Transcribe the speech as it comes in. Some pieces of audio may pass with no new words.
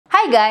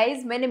Hi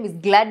guys, my name is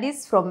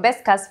Gladys from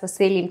Best Cars for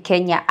Sale in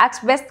Kenya. At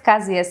Best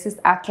Cars, we assist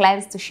our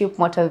clients to ship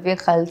motor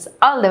vehicles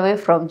all the way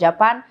from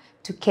Japan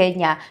to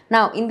Kenya.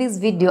 Now, in this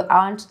video,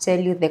 I want to tell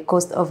you the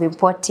cost of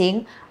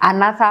importing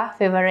another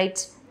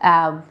favorite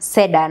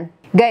sedan.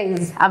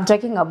 Guys, I'm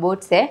talking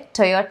about the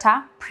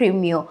Toyota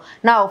Premio.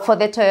 Now, for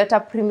the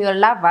Toyota Premio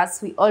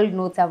lovers, we all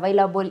know it's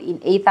available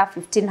in either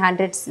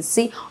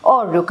 1500cc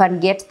or you can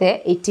get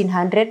the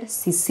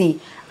 1800cc.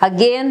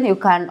 Again, you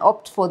can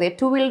opt for the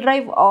two-wheel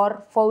drive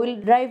or four-wheel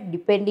drive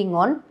depending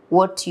on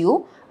what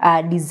you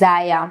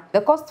desire.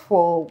 The cost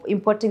for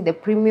importing the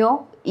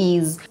Premio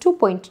is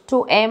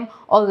 2.2M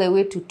all the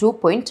way to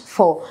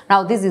 2.4.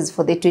 Now, this is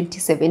for the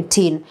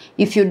 2017.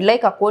 If you'd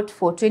like a quote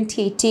for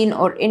 2018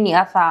 or any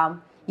other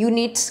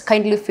unit,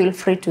 kindly feel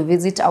free to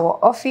visit our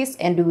office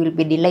and we will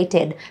be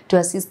delighted to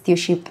assist you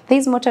ship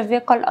this motor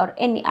vehicle or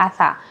any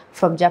other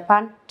from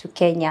Japan to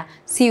Kenya.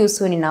 See you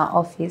soon in our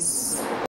office.